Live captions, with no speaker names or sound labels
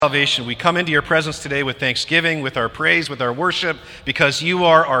Salvation, we come into your presence today with thanksgiving, with our praise, with our worship, because you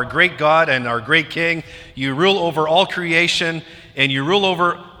are our great God and our great King. You rule over all creation, and you rule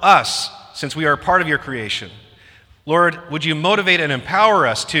over us, since we are part of your creation. Lord, would you motivate and empower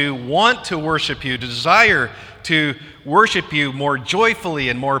us to want to worship you, to desire to worship you more joyfully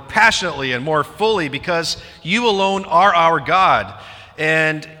and more passionately and more fully, because you alone are our God.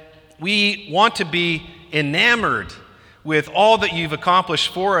 And we want to be enamored with all that you've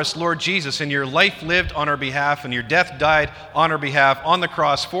accomplished for us, Lord Jesus, and your life lived on our behalf, and your death died on our behalf on the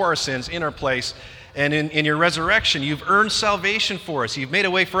cross for our sins in our place. And in your resurrection, you've earned salvation for us. You've made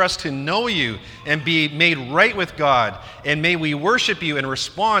a way for us to know you and be made right with God. And may we worship you in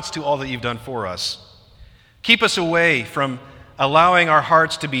response to all that you've done for us. Keep us away from allowing our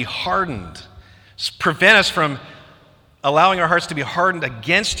hearts to be hardened. Prevent us from allowing our hearts to be hardened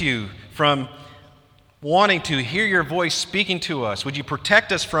against you, from wanting to hear your voice speaking to us. Would you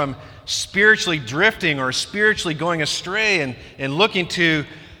protect us from spiritually drifting or spiritually going astray and looking to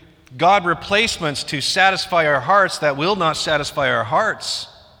God replacements to satisfy our hearts that will not satisfy our hearts.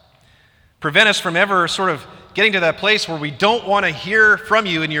 Prevent us from ever sort of getting to that place where we don't want to hear from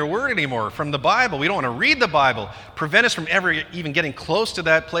you in your word anymore, from the Bible. We don't want to read the Bible. Prevent us from ever even getting close to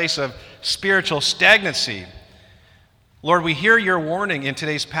that place of spiritual stagnancy. Lord, we hear your warning in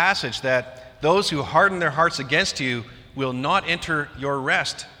today's passage that those who harden their hearts against you will not enter your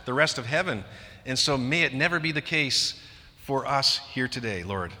rest, the rest of heaven. And so may it never be the case for us here today,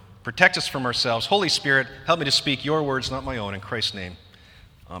 Lord. Protect us from ourselves. Holy Spirit, help me to speak your words, not my own. In Christ's name,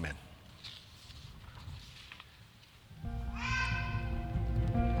 amen.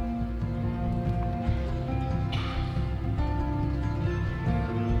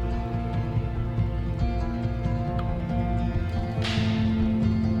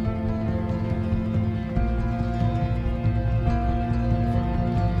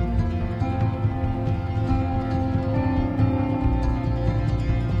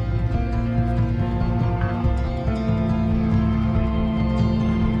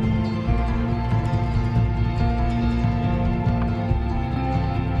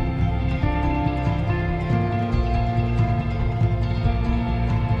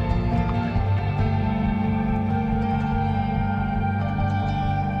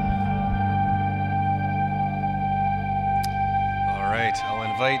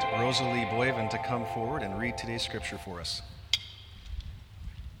 Invite Rosalie Boyven to come forward and read today's scripture for us.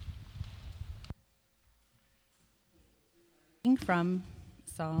 From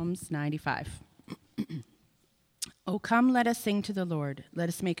Psalms 95. O come, let us sing to the Lord. Let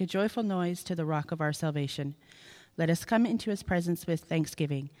us make a joyful noise to the rock of our salvation. Let us come into his presence with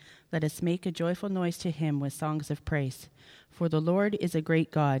thanksgiving. Let us make a joyful noise to him with songs of praise. For the Lord is a great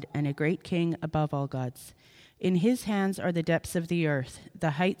God and a great King above all gods. In his hands are the depths of the earth.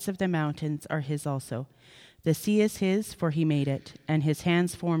 The heights of the mountains are his also. The sea is his, for he made it, and his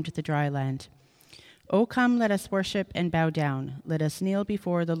hands formed the dry land. O come, let us worship and bow down. Let us kneel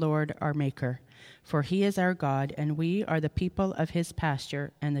before the Lord our Maker. For he is our God, and we are the people of his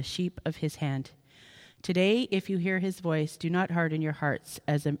pasture and the sheep of his hand. Today, if you hear his voice, do not harden your hearts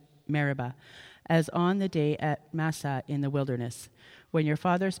as at Meribah, as on the day at Massah in the wilderness, when your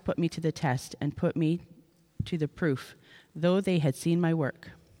fathers put me to the test and put me to the proof, though they had seen my work.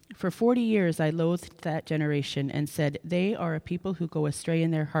 For 40 years I loathed that generation and said, they are a people who go astray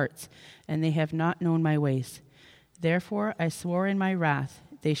in their hearts, and they have not known my ways. Therefore I swore in my wrath,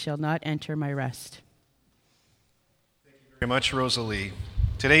 they shall not enter my rest. Thank you very much, Rosalie.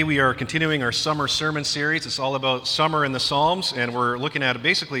 Today we are continuing our summer sermon series. It's all about summer in the Psalms, and we're looking at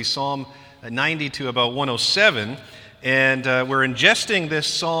basically Psalm 90 to about 107. And we're ingesting this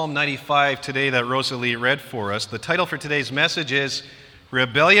Psalm 95 today that Rosalie read for us. The title for today's message is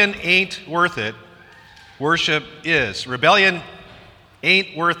Rebellion Ain't Worth It, Worship Is. Rebellion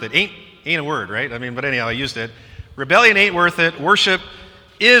ain't worth it. Ain't a word, right? But anyhow, I used it. Rebellion ain't worth it, worship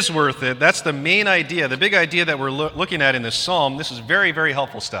is worth it. That's the main idea, the big idea that we're looking at in this psalm. This is very, very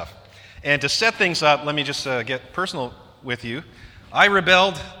helpful stuff. And to set things up, let me just get personal with you. I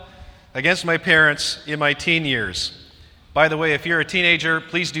rebelled against my parents in my teen years. By the way, if you're a teenager,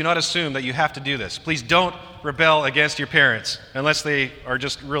 please do not assume that you have to do this. Please don't rebel against your parents unless they are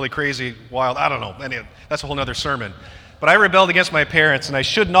just really crazy, wild. I don't know. That's a whole other sermon. But I rebelled against my parents, and I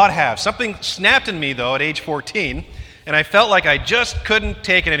should not have. Something snapped in me, though, at age 14, and I felt like I just couldn't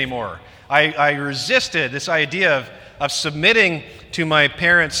take it anymore. I resisted this idea of submitting to my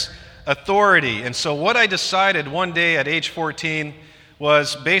parents' authority. And so what I decided one day at age 14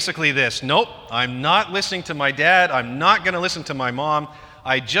 was basically this. Nope, I'm not listening to my dad. I'm not going to listen to my mom.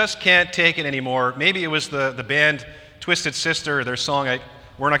 I just can't take it anymore. Maybe it was the band Twisted Sister, their song,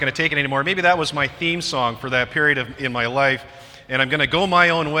 we're not going to take it anymore. Maybe that was my theme song for that period in my life. And I'm going to go my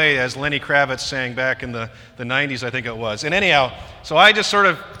own way, as Lenny Kravitz sang back in the 90s, I think it was. And anyhow, so I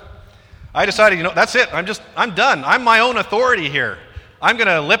decided, that's it. I'm done. I'm my own authority here. I'm going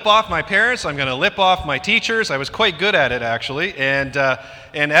to lip off my parents. I'm going to lip off my teachers. I was quite good at it, actually. And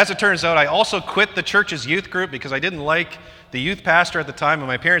as it turns out, I also quit the church's youth group because I didn't like the youth pastor at the time, and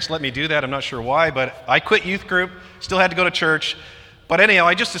my parents let me do that. I'm not sure why, but I quit youth group, still had to go to church. But anyhow,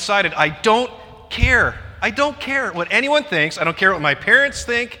 I just decided I don't care. I don't care what anyone thinks. I don't care what my parents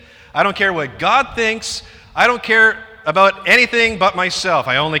think. I don't care what God thinks. I don't care about anything but myself.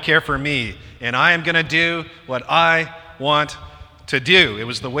 I only care for me. And I am going to do what I want to do. It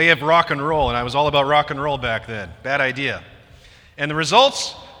was the way of rock and roll, and I was all about rock and roll back then. Bad idea. And the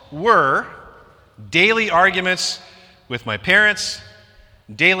results were daily arguments with my parents,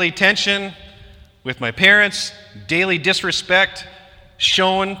 daily tension with my parents, daily disrespect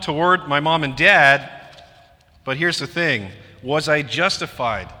shown toward my mom and dad. But here's the thing. Was I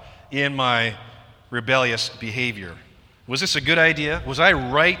justified in my rebellious behavior? Was this a good idea? Was I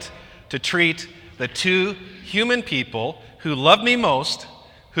right to treat the two human people who loved me most,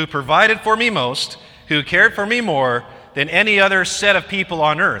 who provided for me most, who cared for me more than any other set of people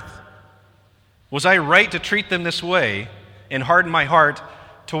on earth? Was I right to treat them this way and harden my heart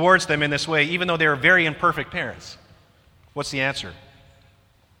towards them in this way, even though they were very imperfect parents? What's the answer?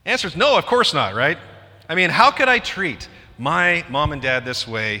 The answer is no, of course not, right? I mean, how could I treat my mom and dad this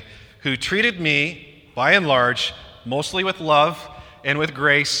way, who treated me, by and large, mostly with love and with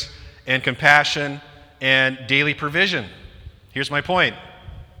grace and compassion and daily provision? Here's my point.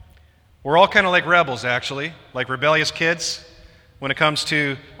 We're all kind of like rebels, actually, like rebellious kids when it comes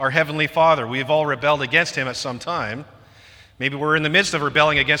to our Heavenly Father. We've all rebelled against Him at some time. Maybe we're in the midst of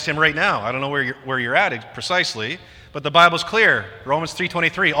rebelling against Him right now. I don't know where you're at precisely, but the Bible's clear. Romans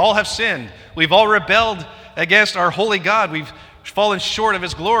 3:23, all have sinned. We've all rebelled against our holy God. We've fallen short of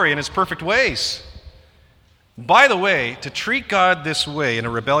His glory and His perfect ways. By the way, to treat God this way, in a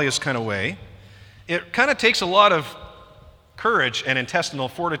rebellious kind of way, it kind of takes a lot of courage and intestinal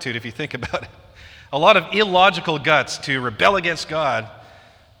fortitude, if you think about it. A lot of illogical guts to rebel against God,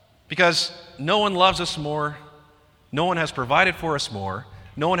 because no one loves us more, no one has provided for us more,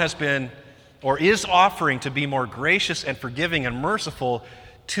 no one has been or is offering to be more gracious and forgiving and merciful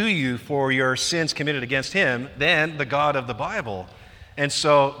to you for your sins committed against Him than the God of the Bible. And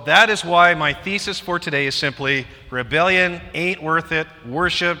so that is why my thesis for today is simply, rebellion ain't worth it.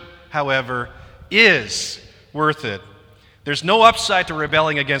 Worship, however, is worth it. There's no upside to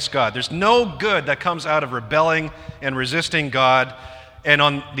rebelling against God. There's no good that comes out of rebelling and resisting God. And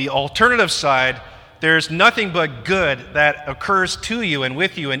on the alternative side, there's nothing but good that occurs to you and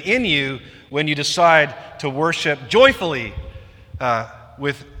with you and in you when you decide to worship joyfully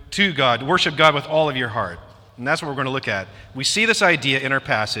to God, worship God with all of your heart. And that's what we're going to look at. We see this idea in our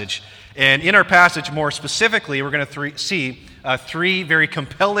passage, and in our passage more specifically, we're going to see three very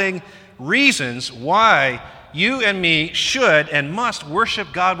compelling reasons why you and me should and must worship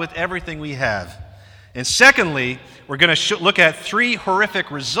God with everything we have. And secondly, we're going to look at three horrific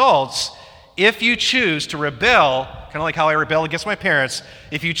results if you choose to rebel, kind of like how I rebel against my parents.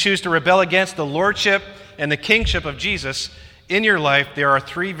 If you choose to rebel against the lordship and the kingship of Jesus in your life, there are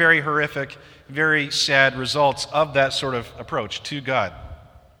three very horrific, very sad results of that sort of approach to God.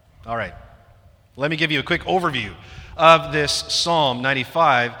 All right, let me give you a quick overview of this Psalm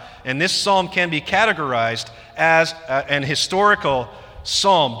 95. And this psalm can be categorized as an historical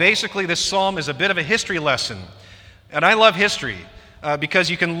psalm. Basically, this psalm is a bit of a history lesson. And I love history because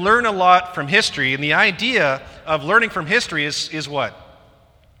you can learn a lot from history. And the idea of learning from history is what?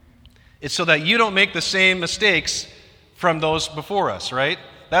 It's so that you don't make the same mistakes from those before us, right?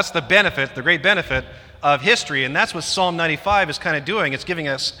 That's the benefit, the great benefit of history. And that's what Psalm 95 is kind of doing. It's giving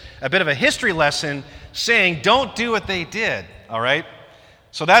us a bit of a history lesson saying, don't do what they did, all right?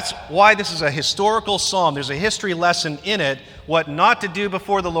 So that's why this is a historical psalm. There's a history lesson in it, what not to do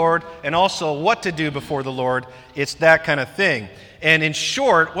before the Lord, and also what to do before the Lord. It's that kind of thing. And in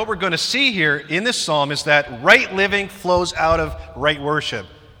short, what we're going to see here in this psalm is that right living flows out of right worship.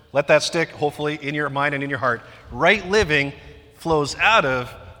 Let that stick, hopefully, in your mind and in your heart. Right living flows out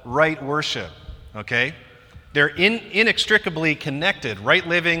of right worship, okay? They're inextricably connected. Right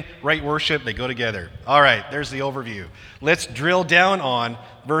living, right worship, they go together. All right, there's the overview. Let's drill down on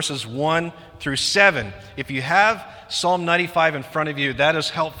verses 1 through 7. If you have Psalm 95 in front of you, that is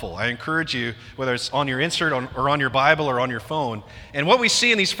helpful. I encourage you, whether it's on your insert or on your Bible or on your phone. And what we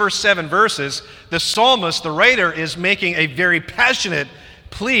see in these first 7 verses, the psalmist, the writer, is making a very passionate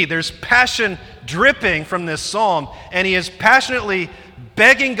plea. There's passion dripping from this psalm, and he is passionately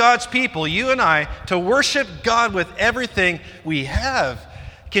begging God's people, you and I, to worship God with everything we have.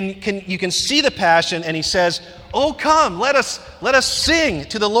 You can see the passion, and he says, "Oh, come, let us sing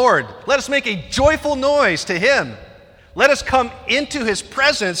to the Lord. Let us make a joyful noise to him. Let us come into his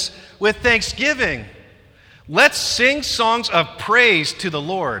presence with thanksgiving. Let's sing songs of praise to the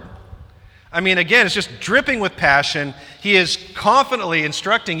Lord." I mean, again, it's just dripping with passion. He is confidently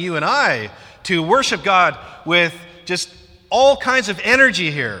instructing you and I to worship God with just all kinds of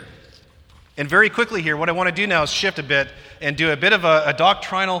energy here. And very quickly here, what I want to do now is shift a bit and do a bit of a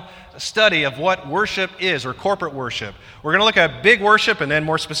doctrinal study of what worship is, or corporate worship. We're going to look at big worship and then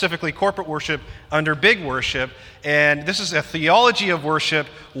more specifically corporate worship under big worship. And this is a theology of worship.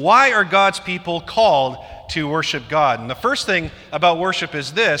 Why are God's people called to worship God? And the first thing about worship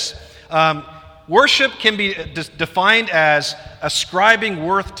is this. Worship can be defined as ascribing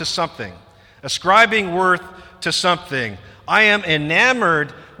worth to something. Ascribing worth to something. I am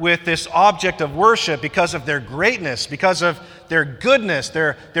enamored with this object of worship because of their greatness, because of their goodness,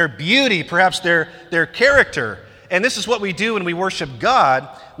 their beauty, perhaps their character. And this is what we do when we worship God.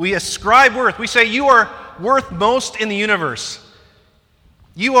 We ascribe worth. We say, "You are worth most in the universe.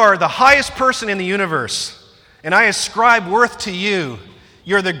 You are the highest person in the universe, and I ascribe worth to you.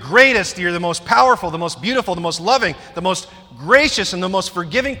 You're the greatest, you're the most powerful, the most beautiful, the most loving, the most gracious, and the most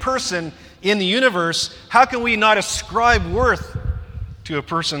forgiving person in the universe." How can we not ascribe worth to a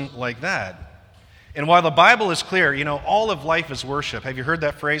person like that? And while the Bible is clear, all of life is worship. Have you heard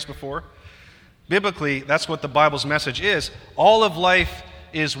that phrase before? Biblically, that's what the Bible's message is. All of life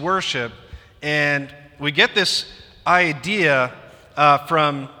is worship. And we get this idea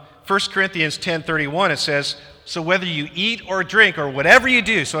from 1 Corinthians 10:31. It says, "So whether you eat or drink or whatever you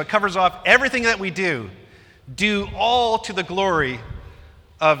do," so it covers off everything that we do all to the glory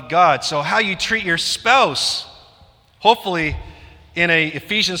of God. So how you treat your spouse, hopefully in a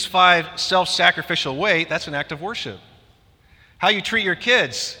Ephesians 5 self-sacrificial way, that's an act of worship. How you treat your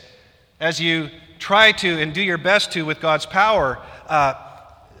kids as you try to and do your best to, with God's power,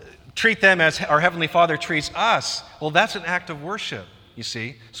 treat them as our Heavenly Father treats us. Well, that's an act of worship, you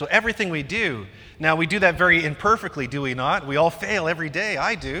see. So everything we do. Now, we do that very imperfectly, do we not? We all fail every day.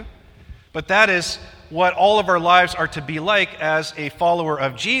 I do. But that is what all of our lives are to be like as a follower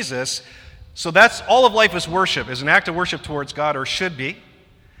of Jesus. So that's all of life is worship, is an act of worship towards God, or should be.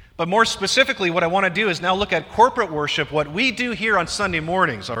 But more specifically, what I want to do is now look at corporate worship, what we do here on Sunday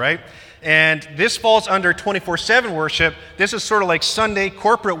mornings, all right? And this falls under 24/7 worship. This is sort of like Sunday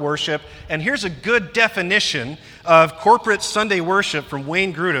corporate worship. And here's a good definition of corporate Sunday worship from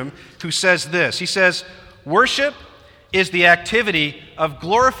Wayne Grudem, who says this. He says, "Worship is the activity of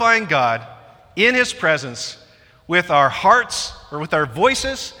glorifying God in his presence with our hearts, or with our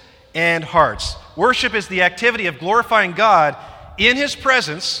voices and hearts." Worship is the activity of glorifying God in his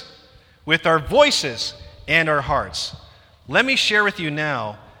presence with our voices and our hearts. Let me share with you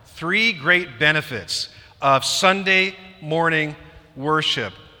now 3 great benefits of Sunday morning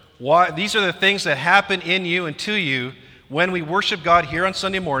worship. These are the things that happen in you and to you when we worship God here on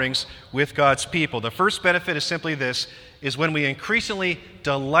Sunday mornings with God's people. The first benefit is simply this, is when we increasingly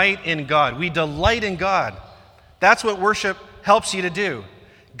delight in God. We delight in God. That's what worship helps you to do.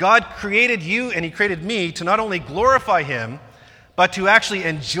 God created you and he created me to not only glorify him, but to actually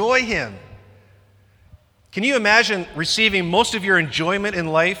enjoy him. Can you imagine receiving most of your enjoyment in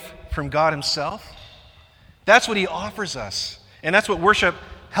life from God himself? That's what he offers us. And that's what worship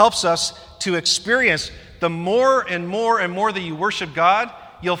helps us to experience. The more and more and more that you worship God,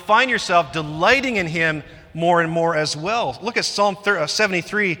 you'll find yourself delighting in him more and more as well. Look at Psalm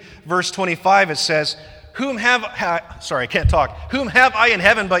 73, verse 25. It says, Whom have I in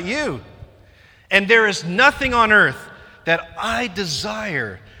heaven but you? And there is nothing on earth that I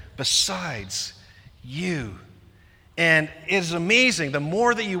desire besides you. And it is amazing. The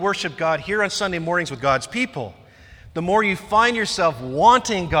more that you worship God here on Sunday mornings with God's people, the more you find yourself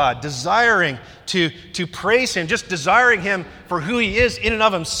wanting God, desiring to praise him, just desiring him for who he is in and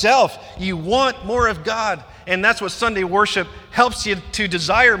of himself. You want more of God. And that's what Sunday worship helps you to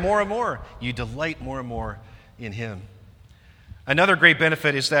desire more and more. You delight more and more in him. Another great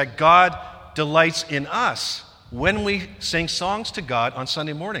benefit is that God delights in us when we sing songs to God on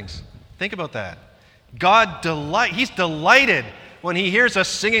Sunday mornings. Think about that. He's delighted when he hears us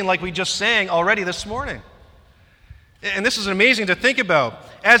singing like we just sang already this morning. And this is amazing to think about.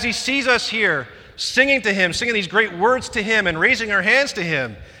 As he sees us here singing to him, singing these great words to him and raising our hands to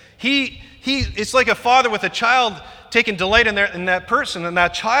him, it's like a father with a child taking delight in that person and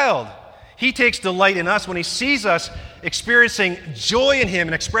that child. He takes delight in us when he sees us experiencing joy in him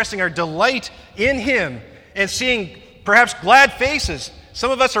and expressing our delight in him and seeing perhaps glad faces.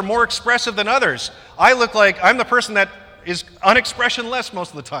 Some of us are more expressive than others. I look like I'm the person that is unexpressionless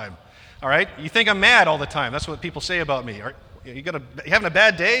most of the time. All right? You think I'm mad all the time. That's what people say about me. You having a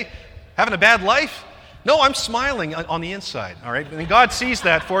bad day? Having a bad life? No, I'm smiling on the inside. All right? And God sees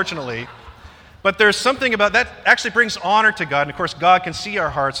that, fortunately. But there's something about that actually brings honor to God. And of course, God can see our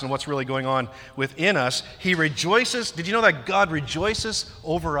hearts and what's really going on within us. He rejoices. Did you know that God rejoices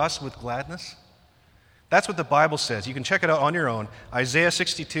over us with gladness? That's what the Bible says. You can check it out on your own. Isaiah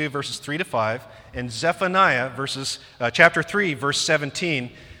 62, verses 3 to 5, and Zephaniah, chapter 3, verse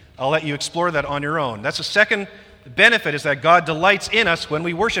 17. I'll let you explore that on your own. That's the second benefit, is that God delights in us when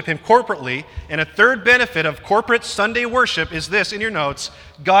we worship Him corporately. And a third benefit of corporate Sunday worship is this in your notes: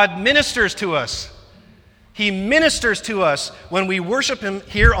 God ministers to us. He ministers to us when we worship Him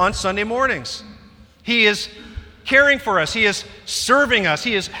here on Sunday mornings. He is caring for us. He is serving us.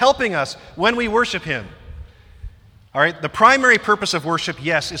 He is helping us when we worship Him. All right, the primary purpose of worship,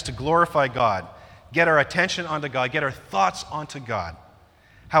 yes, is to glorify God, get our attention onto God, get our thoughts onto God.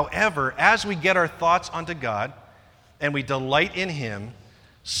 However, as we get our thoughts onto God and we delight in Him,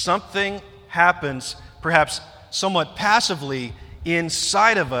 something happens, perhaps somewhat passively,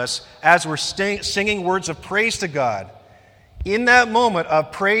 inside of us as we're singing words of praise to God. In that moment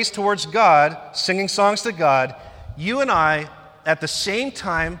of praise towards God, singing songs to God, you and I, at the same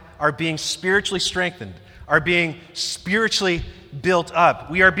time, are being spiritually strengthened, are being spiritually built up.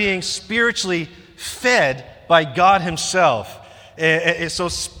 We are being spiritually fed by God Himself. So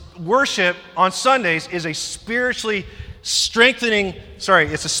worship on Sundays is a spiritual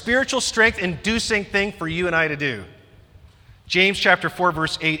strength-inducing thing for you and I to do. James chapter 4,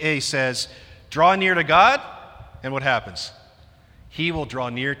 verse 8a says, draw near to God, and what happens? He will draw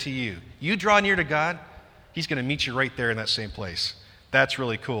near to you. You draw near to God, He's going to meet you right there in that same place. That's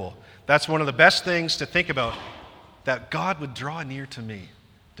really cool. That's one of the best things to think about, that God would draw near to me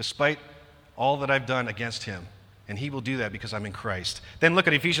despite all that I've done against Him. And He will do that because I'm in Christ. Then look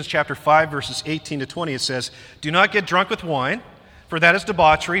at Ephesians chapter 5, verses 18 to 20. It says, do not get drunk with wine, for that is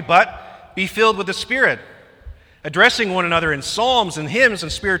debauchery, but be filled with the Spirit, addressing one another in psalms and hymns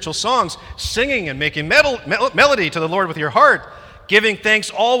and spiritual songs, singing and making melody to the Lord with your heart, giving thanks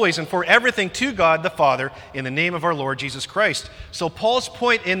always and for everything to God the Father in the name of our Lord Jesus Christ. So Paul's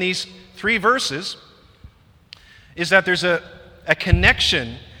point in these 3 verses is that there's a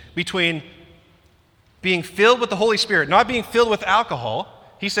connection between being filled with the Holy Spirit, not being filled with alcohol.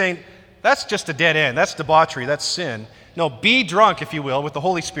 He's saying that's just a dead end. That's debauchery. That's sin. No, be drunk, if you will, with the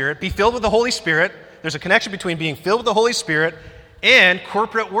Holy Spirit. Be filled with the Holy Spirit. There's a connection between being filled with the Holy Spirit and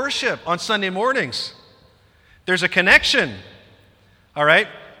corporate worship on Sunday mornings. There's a connection. All right?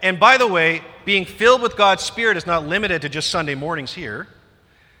 And by the way, being filled with God's Spirit is not limited to just Sunday mornings here.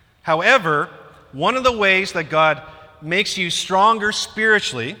 However, one of the ways that God makes you stronger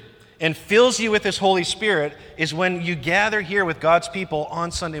spiritually and fills you with His Holy Spirit is when you gather here with God's people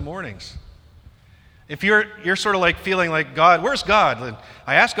on Sunday mornings. If you're sort of like feeling like, God, where's God? And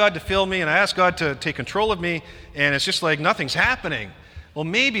I ask God to fill me and I ask God to take control of me, and it's just like nothing's happening. Well,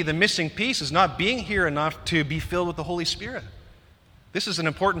 maybe the missing piece is not being here enough to be filled with the Holy Spirit. This is an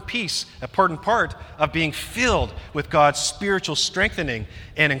important piece, an important part of being filled with God's spiritual strengthening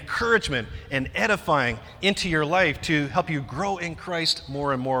and encouragement and edifying into your life to help you grow in Christ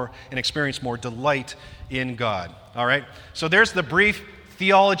more and more and experience more delight in God. All right? So there's the brief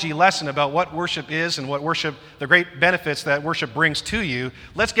theology lesson about what worship is and what worship, the great benefits that worship brings to you.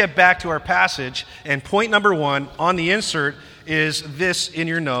 Let's get back to our passage. And point number 1 on the insert is this in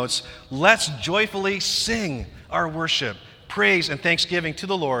your notes. Let's joyfully sing our worship, praise, and thanksgiving to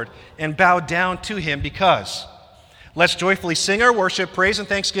the Lord and bow down to Him because. Let's joyfully sing our worship, praise, and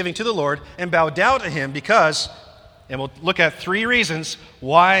thanksgiving to the Lord and bow down to Him because, and we'll look at 3 reasons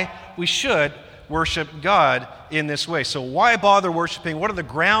why we should worship God in this way. So why bother worshiping? What are the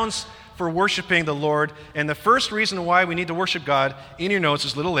grounds for worshiping the Lord? And the first reason why we need to worship God in your notes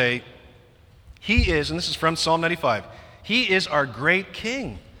is little a. He is, and this is from Psalm 95, He is our great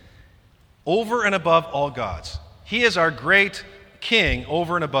King over and above all gods. He is our great King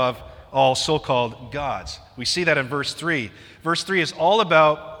over and above all so-called gods. We see that in verse 3. Verse 3 is all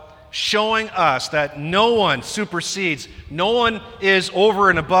about showing us that no one supersedes, no one is over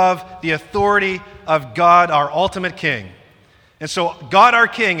and above the authority of God, our ultimate King. And so God, our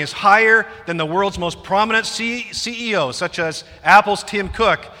King, is higher than the world's most prominent CEOs, such as Apple's Tim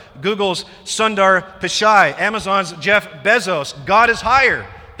Cook, Google's Sundar Pichai, Amazon's Jeff Bezos. God is higher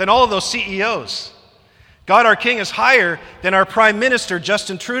than all of those CEOs. God, our King, is higher than our Prime Minister,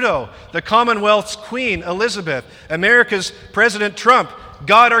 Justin Trudeau, the Commonwealth's Queen, Elizabeth, America's President Trump.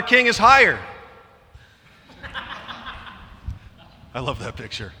 God, our King, is higher. I love that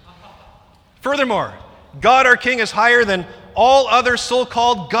picture. Furthermore, God our King is higher than all other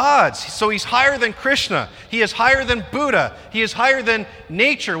so-called gods. So he's higher than Krishna. He is higher than Buddha. He is higher than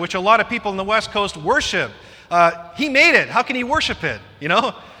nature, which a lot of people in the West Coast worship. He made it. How can he worship it? You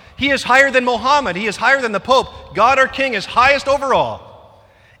know? He is higher than Muhammad. He is higher than the Pope. God our King is highest over all.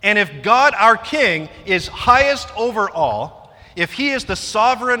 And if God our King is highest over all, if he is the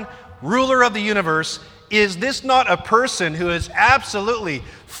sovereign ruler of the universe, is this not a person who is absolutely,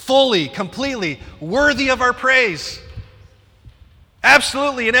 fully, completely worthy of our praise?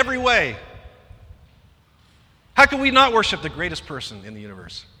 Absolutely, in every way. How can we not worship the greatest person in the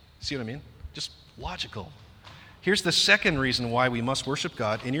universe? See what I mean? Just logical. Here's the second reason why we must worship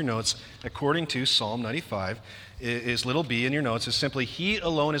God in your notes, according to Psalm 95, is little b in your notes, is simply, he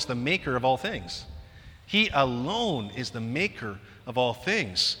alone is the maker of all things. He alone is the maker of all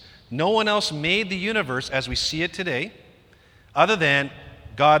things. No one else made the universe as we see it today, other than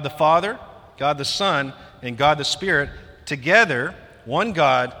God the Father, God the Son, and God the Spirit. Together, one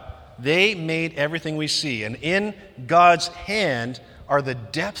God, they made everything we see. And in God's hand are the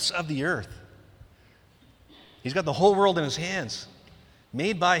depths of the earth. He's got the whole world in his hands,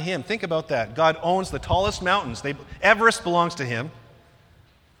 made by him. Think about that. God owns the tallest mountains. Everest belongs to him.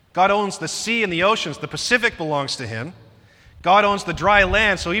 God owns the sea and the oceans. The Pacific belongs to him. God owns the dry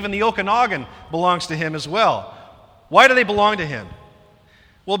land, so even the Okanagan belongs to him as well. Why do they belong to him?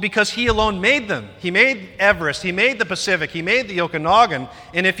 Well, because he alone made them. He made Everest. He made the Pacific. He made the Okanagan.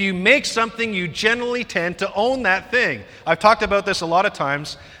 And if you make something, you generally tend to own that thing. I've talked about this a lot of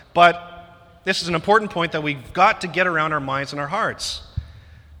times, but this is an important point that we've got to get around our minds and our hearts.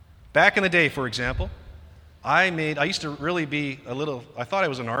 Back in the day, for example, I used to really be I thought I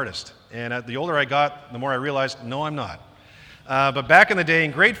was an artist. And the older I got, the more I realized, no, I'm not. But back in the day,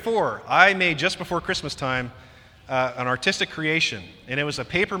 in grade 4, I made, just before Christmas time, an artistic creation. And it was a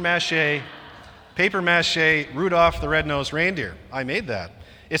paper mache Rudolph the Red-Nosed Reindeer. I made that.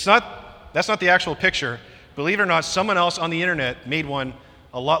 That's not the actual picture. Believe it or not, someone else on the internet made one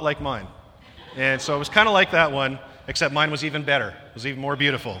a lot like mine. And so it was kind of like that one, except mine was even better. It was even more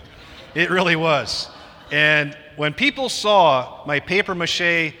beautiful. It really was. And when people saw my paper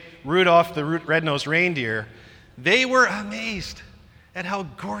mache Rudolph the Red-Nosed Reindeer, they were amazed at how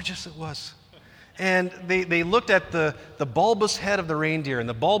gorgeous it was. And they looked at the bulbous head of the reindeer and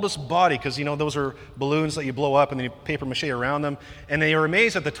the bulbous body, because, you know, those are balloons that you blow up and then you paper mache around them. And they were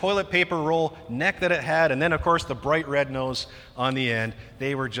amazed at the toilet paper roll neck that it had, and then, of course, the bright red nose on the end.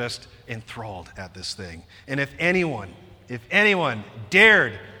 They were just enthralled at this thing. And if anyone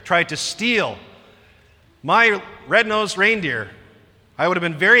dared try to steal my red-nosed reindeer, I would have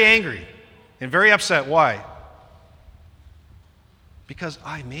been very angry and very upset. Why? Because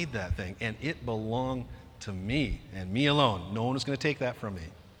I made that thing, and it belonged to me, and me alone. No one was going to take that from me.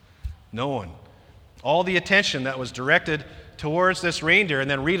 No one. All the attention that was directed towards this reindeer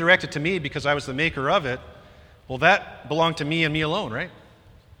and then redirected to me because I was the maker of it, well, that belonged to me and me alone, right?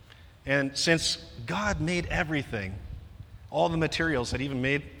 And since God made everything, all the materials that even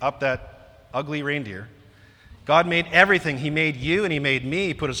made up that ugly reindeer, God made everything. He made you and he made me.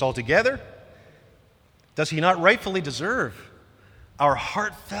 He put us all together. Does he not rightfully deserve our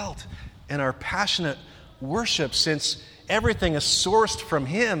heartfelt and our passionate worship, since everything is sourced from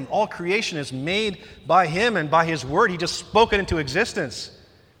him? All creation is made by him and by his word. He just spoke it into existence.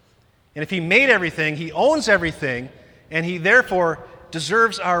 And if he made everything, he owns everything, and he therefore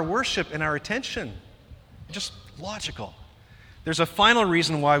deserves our worship and our attention. Just logical. There's a final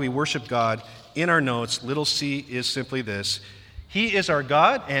reason why we worship God in our notes. Little c is simply this: he is our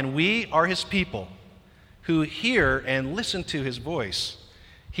God, and we are his people who hear and listen to his voice.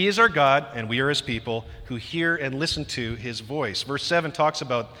 He is our God, and we are his people who hear and listen to his voice. Verse 7 talks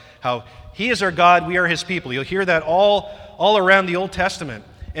about how he is our God, we are his people. You'll hear that all around the Old Testament.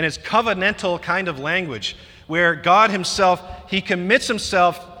 And it's covenantal kind of language, where God himself, he commits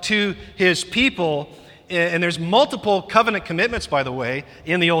himself to his people. And there's multiple covenant commitments, by the way,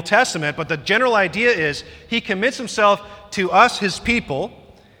 in the Old Testament. But the general idea is he commits himself to us, his people.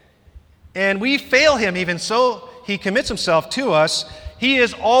 And we fail him, even so he commits himself to us. He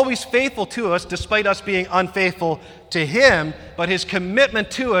is always faithful to us, despite us being unfaithful to him. But his commitment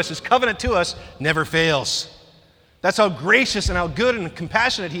to us, his covenant to us, never fails. That's how gracious and how good and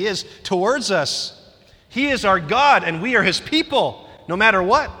compassionate he is towards us. He is our God, and we are his people, no matter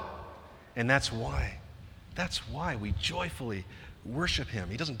what. And that's why we joyfully worship him.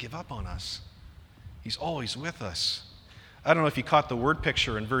 He doesn't give up on us. He's always with us. I don't know if you caught the word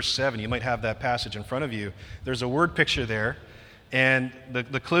picture in verse 7. You might have that passage in front of you. There's a word picture there, and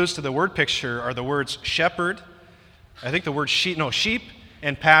the clues to the word picture are the words shepherd, I think the word sheep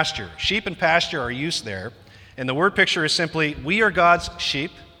and pasture. Sheep and pasture are used there. And the word picture is simply, we are God's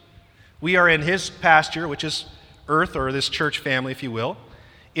sheep. We are in his pasture, which is earth, or this church family, if you will.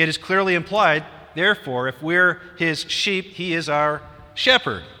 It is clearly implied, therefore, if we're his sheep, he is our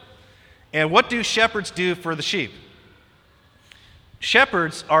shepherd. And what do shepherds do for the sheep?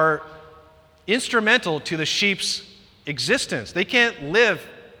 Shepherds are instrumental to the sheep's existence. They can't live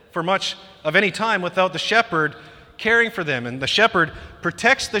for much of any time without the shepherd caring for them. And the shepherd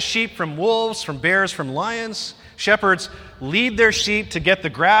protects the sheep from wolves, from bears, from lions. Shepherds lead their sheep to get the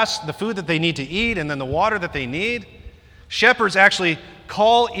grass, the food that they need to eat, and then the water that they need. Shepherds actually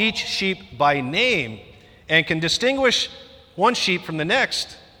call each sheep by name and can distinguish one sheep from the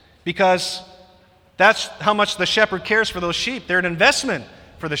next because that's how much the shepherd cares for those sheep. They're an investment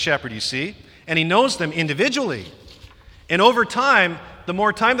for the shepherd, you see, and he knows them individually. And over time, the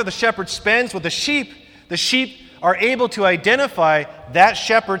more time that the shepherd spends with the sheep are able to identify that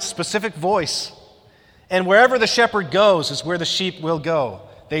shepherd's specific voice. And wherever the shepherd goes is where the sheep will go.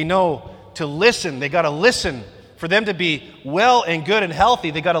 They know to listen. They got to listen. For them to be well and good and healthy,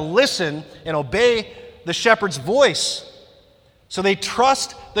 they got to listen and obey the shepherd's voice. So they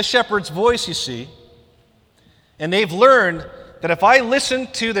trust the shepherd's voice, you see. And they've learned that if I listen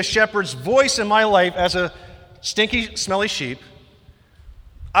to the shepherd's voice in my life as a stinky, smelly sheep,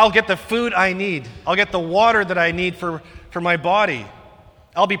 I'll get the food I need. I'll get the water that I need for my body.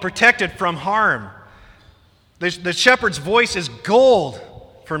 I'll be protected from harm. The shepherd's voice is gold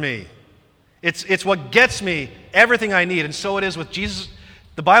for me. It's what gets me everything I need. And so it is with Jesus.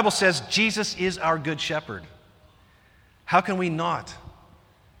 The Bible says Jesus is our good shepherd. How can we not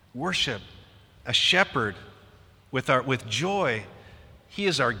worship a shepherd with joy? He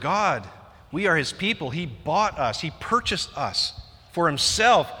is our God. We are his people. He bought us. He purchased us for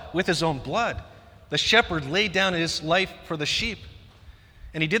himself with his own blood. The shepherd laid down his life for the sheep.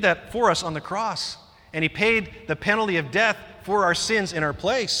 And he did that for us on the cross. And he paid the penalty of death for our sins in our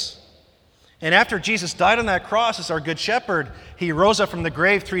place. And after Jesus died on that cross as our good shepherd, he rose up from the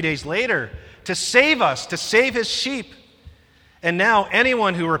grave 3 days later to save us, to save his sheep. And now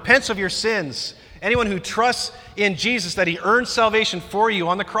anyone who repents of your sins, anyone who trusts in Jesus that he earned salvation for you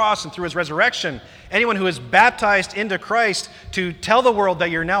on the cross and through his resurrection, anyone who is baptized into Christ to tell the world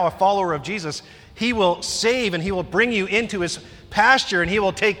that you're now a follower of Jesus, he will save and he will bring you into his pasture and he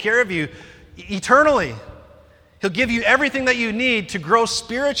will take care of you eternally. He'll give you everything that you need to grow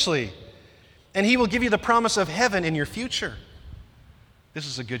spiritually. And he will give you the promise of heaven in your future. This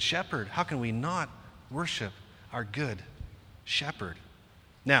is a good shepherd. How can we not worship our good shepherd?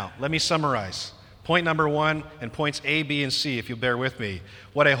 Now, let me summarize. Point number 1 and points A, B, and C, if you'll bear with me.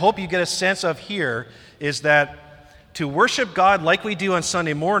 What I hope you get a sense of here is that to worship God like we do on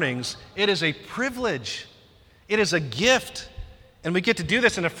Sunday mornings, it is a privilege. It is a gift. And we get to do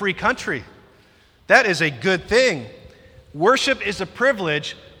this in a free country. That is a good thing. Worship is a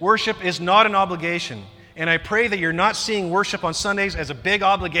privilege. Worship is not an obligation. And I pray that you're not seeing worship on Sundays as a big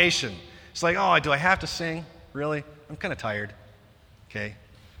obligation. It's like, oh, do I have to sing? Really? I'm kind of tired. Okay.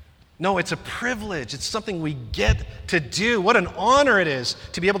 No, it's a privilege. It's something we get to do. What an honor it is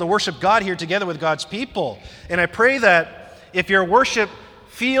to be able to worship God here together with God's people. And I pray that if your worship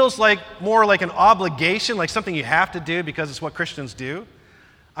feels like more like an obligation, like something you have to do because it's what Christians do,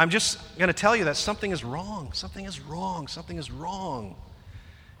 I'm just going to tell you that something is wrong. Something is wrong. Something is wrong.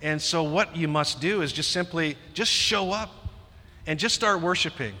 And so what you must do is just simply just show up and just start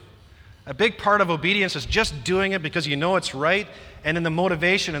worshiping. A big part of obedience is just doing it because you know it's right, and then the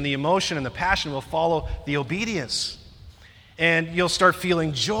motivation and the emotion and the passion will follow the obedience. And you'll start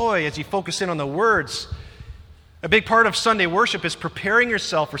feeling joy as you focus in on the words. A big part of Sunday worship is preparing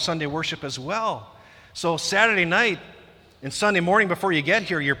yourself for Sunday worship as well. So Saturday night and Sunday morning before you get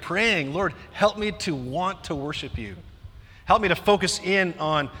here, you're praying, Lord, help me to want to worship you. Help me to focus in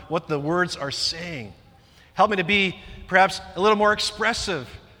on what the words are saying. Help me to be perhaps a little more expressive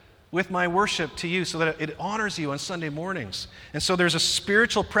with my worship to you so that it honors you on Sunday mornings. And so there's a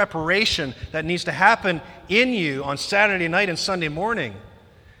spiritual preparation that needs to happen in you on Saturday night and Sunday morning.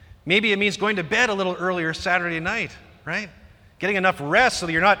 Maybe it means going to bed a little earlier Saturday night, right? Getting enough rest so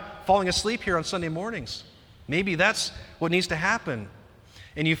that you're not falling asleep here on Sunday mornings. Maybe that's what needs to happen.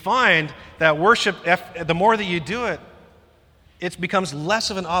 And you find that worship, the more that you do it, it becomes less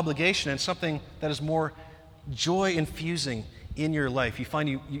of an obligation and something that is more joy-infusing in your life. You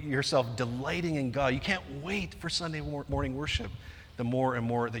find yourself delighting in God. You can't wait for Sunday morning worship the more and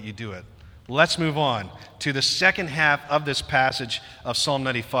more that you do it. Let's move on to the second half of this passage of Psalm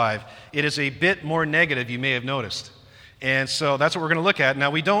 95. It is a bit more negative, you may have noticed. And so that's what we're going to look at. Now,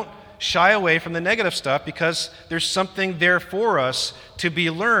 we don't shy away from the negative stuff because there's something there for us to be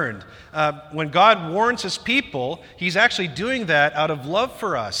learned. When God warns his people, he's actually doing that out of love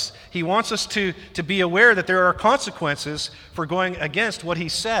for us. He wants us to be aware that there are consequences for going against what he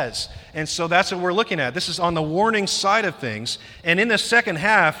says. And so that's what we're looking at. This is on the warning side of things. And in the second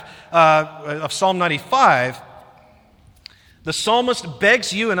half of Psalm 95, the psalmist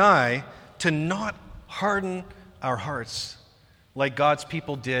begs you and I to not harden our hearts like God's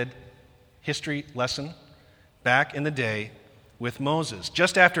people did, history lesson, back in the day with Moses.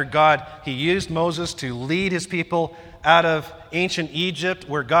 Just after God, he used Moses to lead his people out of ancient Egypt,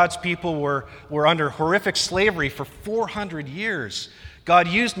 where God's people were under horrific slavery for 400 years. God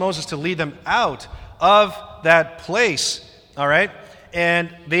used Moses to lead them out of that place, all right?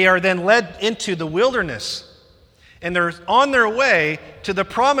 And they are then led into the wilderness. And they're on their way to the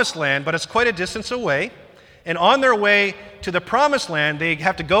promised land, but it's quite a distance away. And on their way to the promised land, they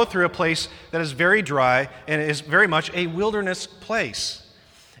have to go through a place that is very dry and is very much a wilderness place.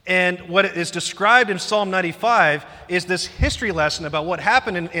 And what is described in Psalm 95 is this history lesson about what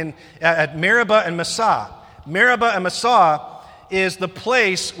happened at Meribah and Massah. Meribah and Massah is the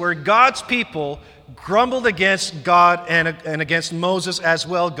place where God's people grumbled against God and against Moses as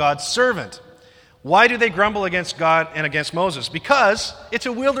well, God's servant. Why do they grumble against God and against Moses? Because it's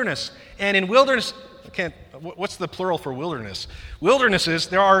a wilderness. And in wilderness, what's the plural for wilderness? Wilderness is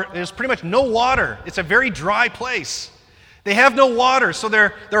there's pretty much no water. It's a very dry place. They have no water, so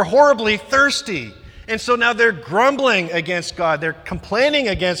they're horribly thirsty. And so now they're grumbling against God. They're complaining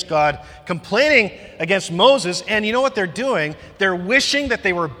against God, complaining against Moses. And you know what they're doing? They're wishing that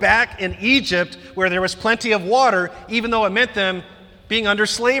they were back in Egypt where there was plenty of water, even though it meant them being under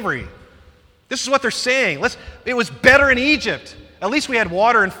slavery. This is what they're saying. It was better in Egypt. At least we had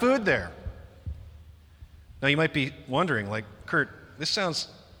water and food there. Now you might be wondering, like, Kurt, this sounds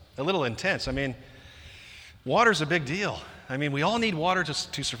a little intense. I mean, water's a big deal. I mean, we all need water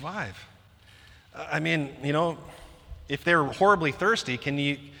to survive. I mean, you know, if they're horribly thirsty,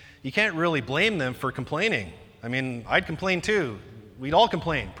 you can't really blame them for complaining. I mean, I'd complain too. We'd all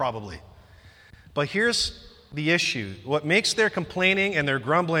complain, probably. But here's the issue. What makes their complaining and their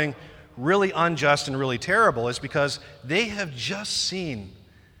grumbling really unjust and really terrible is because they have just seen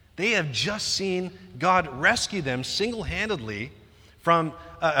God rescue them single-handedly from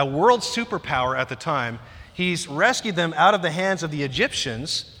a world superpower at the time. He's rescued them out of the hands of the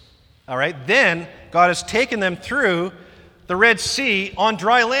Egyptians, all right? Then God has taken them through the Red Sea on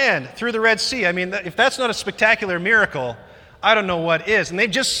dry land, through the Red Sea. I mean, if that's not a spectacular miracle, I don't know what is. And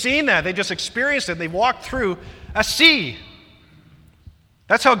they've just seen that. They just experienced it. They walked through a sea.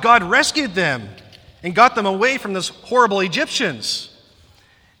 That's how God rescued them and got them away from those horrible Egyptians.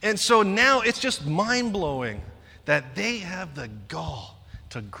 And so now it's just mind-blowing that they have the gall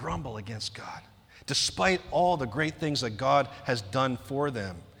to grumble against God, despite all the great things that God has done for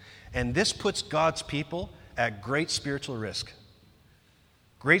them. And this puts God's people at great spiritual risk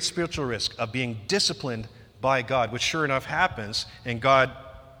of being disciplined by God, which sure enough happens, and God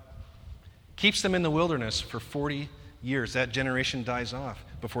keeps them in the wilderness for 40 years. That generation dies off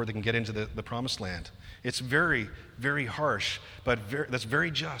before they can get into the promised land. It's very, very harsh, but that's very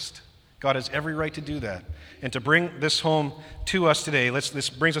just. God has every right to do that. And to bring this home to us today, this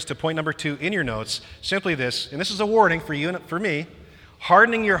brings us to point number 2 in your notes. Simply this, and this is a warning for you and for me.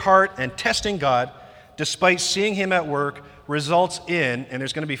 Hardening your heart and testing God, despite seeing him at work, results in, and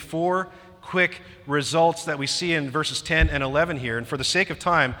there's going to be 4 quick results that we see in verses 10 and 11 here. And for the sake of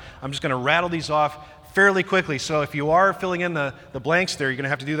time, I'm just going to rattle these off fairly quickly. So if you are filling in the blanks there, you're going to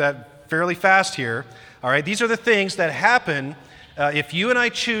have to do that fairly fast here. All right, these are the things that happen if you and I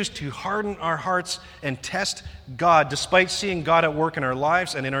choose to harden our hearts and test God despite seeing God at work in our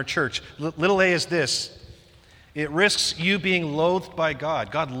lives and in our church. Little a is this. It risks you being loathed by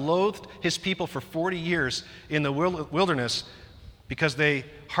God. God loathed his people for 40 years in the wilderness because they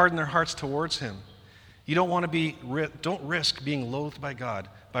hardened their hearts towards him. You don't risk being loathed by God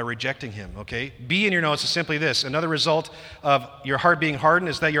by rejecting him, okay? B in your notes is simply this. Another result of your heart being hardened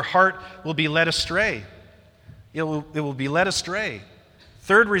is that your heart will be led astray. It will be led astray.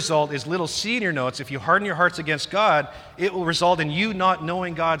 Third result is little c in your notes. If you harden your hearts against God, it will result in you not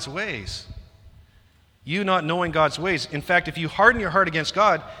knowing God's ways. You not knowing God's ways. In fact, if you harden your heart against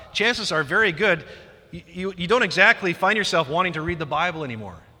God, chances are very good you don't exactly find yourself wanting to read the Bible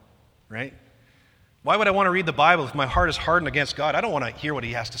anymore, right? Why would I want to read the Bible if my heart is hardened against God? I don't want to hear what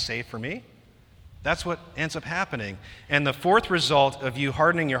he has to say for me. That's what ends up happening. And the fourth result of you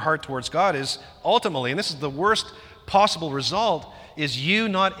hardening your heart towards God is ultimately, and this is the worst possible result, is you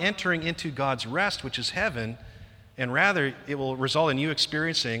not entering into God's rest, which is heaven, and rather it will result in you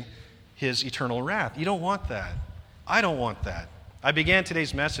experiencing his eternal wrath. You don't want that. I don't want that. I began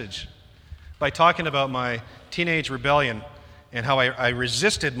today's message by talking about my teenage rebellion and how I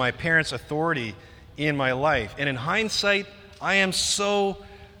resisted my parents' authority in my life. And in hindsight, I am so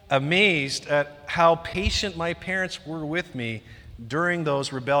amazed at how patient my parents were with me during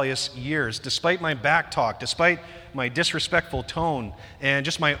those rebellious years, despite my back talk, despite my disrespectful tone, and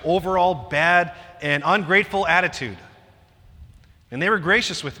just my overall bad and ungrateful attitude. And they were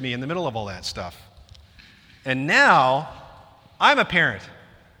gracious with me in the middle of all that stuff. And now, I'm a parent.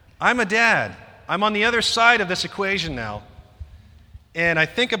 I'm a dad. I'm on the other side of this equation now. And I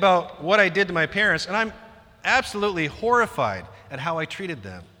think about what I did to my parents, and I'm absolutely horrified at how I treated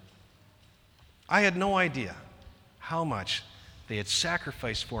them. I had no idea how much they had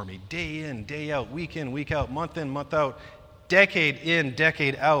sacrificed for me day in, day out, week in, week out, month in, month out, decade in,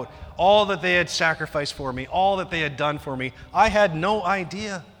 decade out. All that they had sacrificed for me, all that they had done for me, I had no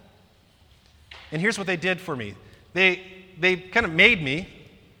idea. And here's what they did for me. They kind of made me,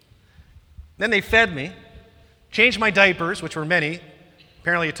 then they fed me, changed my diapers, which were many.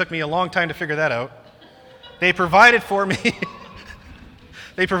 Apparently it took me a long time to figure that out. They provided for me.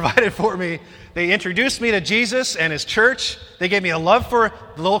 They introduced me to Jesus and his church. They gave me a love for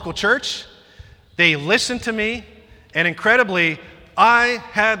the local church. They listened to me. And incredibly, I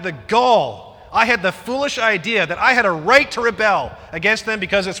had the gall. I had the foolish idea that I had a right to rebel against them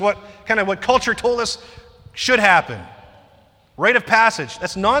because it's what culture told us should happen. Rite of passage.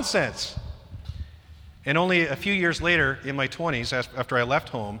 That's nonsense. And only a few years later, in my 20s, after I left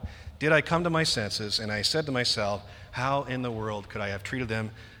home, did I come to my senses, and I said to myself, how in the world could I have treated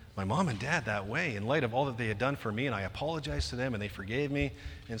them, my mom and dad, that way in light of all that they had done for me? And I apologized to them, and they forgave me,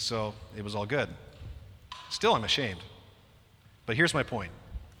 and so it was all good. Still, I'm ashamed. But here's my point.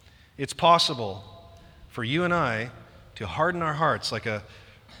 It's possible for you and I to harden our hearts like a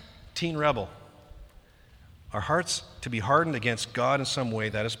teen rebel. Our hearts to be hardened against God in some way,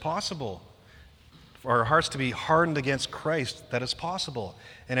 that is possible. For our hearts to be hardened against Christ, that is possible.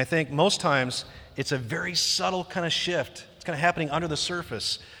 And I think most times it's a very subtle kind of shift. It's kind of happening under the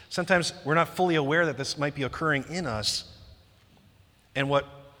surface. Sometimes we're not fully aware that this might be occurring in us. And what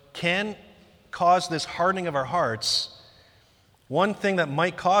can cause this hardening of our hearts, one thing that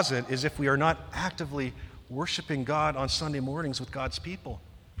might cause it is if we are not actively worshiping God on Sunday mornings with God's people.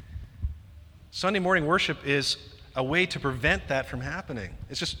 Sunday morning worship is a way to prevent that from happening.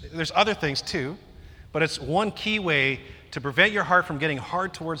 There's other things too, but it's one key way to prevent your heart from getting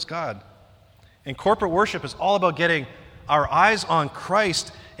hard towards God. And corporate worship is all about getting our eyes on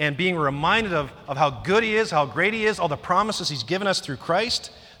Christ and being reminded of how good he is, how great he is, all the promises he's given us through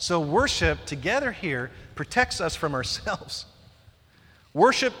Christ. So worship together here protects us from ourselves.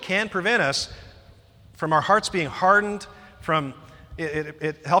 Worship can prevent us from our hearts being hardened,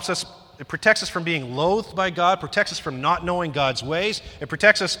 it helps us. It protects us from being loathed by God, protects us from not knowing God's ways. It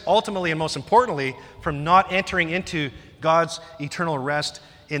protects us ultimately and most importantly from not entering into God's eternal rest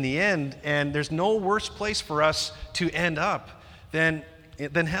in the end. And there's no worse place for us to end up than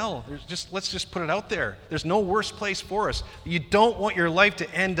hell. Let's just put it out there. There's no worse place for us. You don't want your life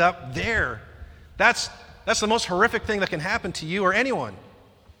to end up there. That's the most horrific thing that can happen to you or anyone.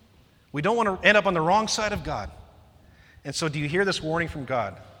 We don't want to end up on the wrong side of God. And so do you hear this warning from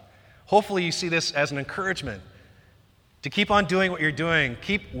God? Hopefully you see this as an encouragement to keep on doing what you're doing.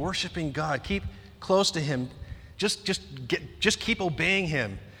 Keep worshiping God. Keep close to him. Just keep obeying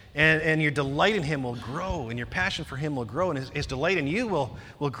him. And your delight in him will grow, and your passion for him will grow, and his delight in you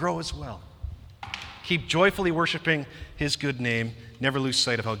will grow as well. Keep joyfully worshiping his good name. Never lose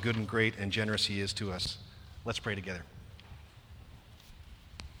sight of how good and great and generous he is to us. Let's pray together.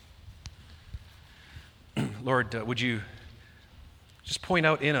 Lord, would you just point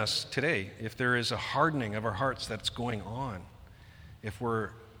out in us today if there is a hardening of our hearts that's going on, if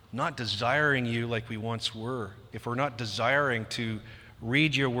we're not desiring you like we once were, if we're not desiring to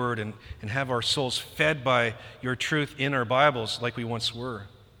read your word and have our souls fed by your truth in our Bibles like we once were.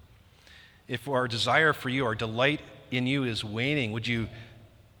 If our desire for you, our delight in you is waning, would you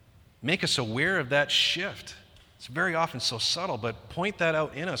make us aware of that shift? It's very often so subtle, but point that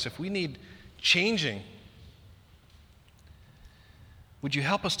out in us. If we need changing, would you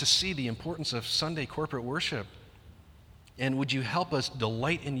help us to see the importance of Sunday corporate worship? And would you help us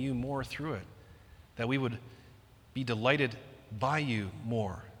delight in you more through it? That we would be delighted by you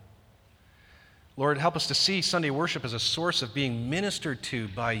more. Lord, help us to see Sunday worship as a source of being ministered to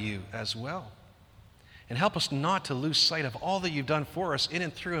by you as well. And help us not to lose sight of all that you've done for us in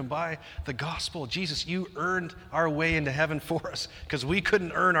and through and by the gospel. Jesus, you earned our way into heaven for us because we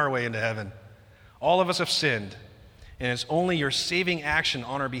couldn't earn our way into heaven. All of us have sinned. And it's only your saving action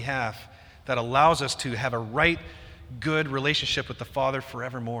on our behalf that allows us to have a right, good relationship with the Father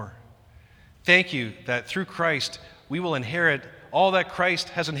forevermore. Thank you that through Christ we will inherit all that Christ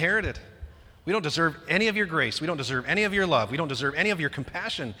has inherited. We don't deserve any of your grace. We don't deserve any of your love. We don't deserve any of your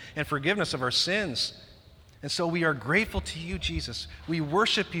compassion and forgiveness of our sins. And so we are grateful to you, Jesus. We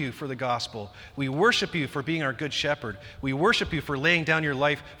worship you for the gospel. We worship you for being our good shepherd. We worship you for laying down your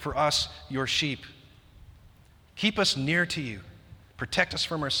life for us, your sheep. Keep us near to you. Protect us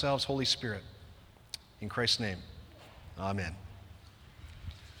from ourselves, Holy Spirit. In Christ's name, amen.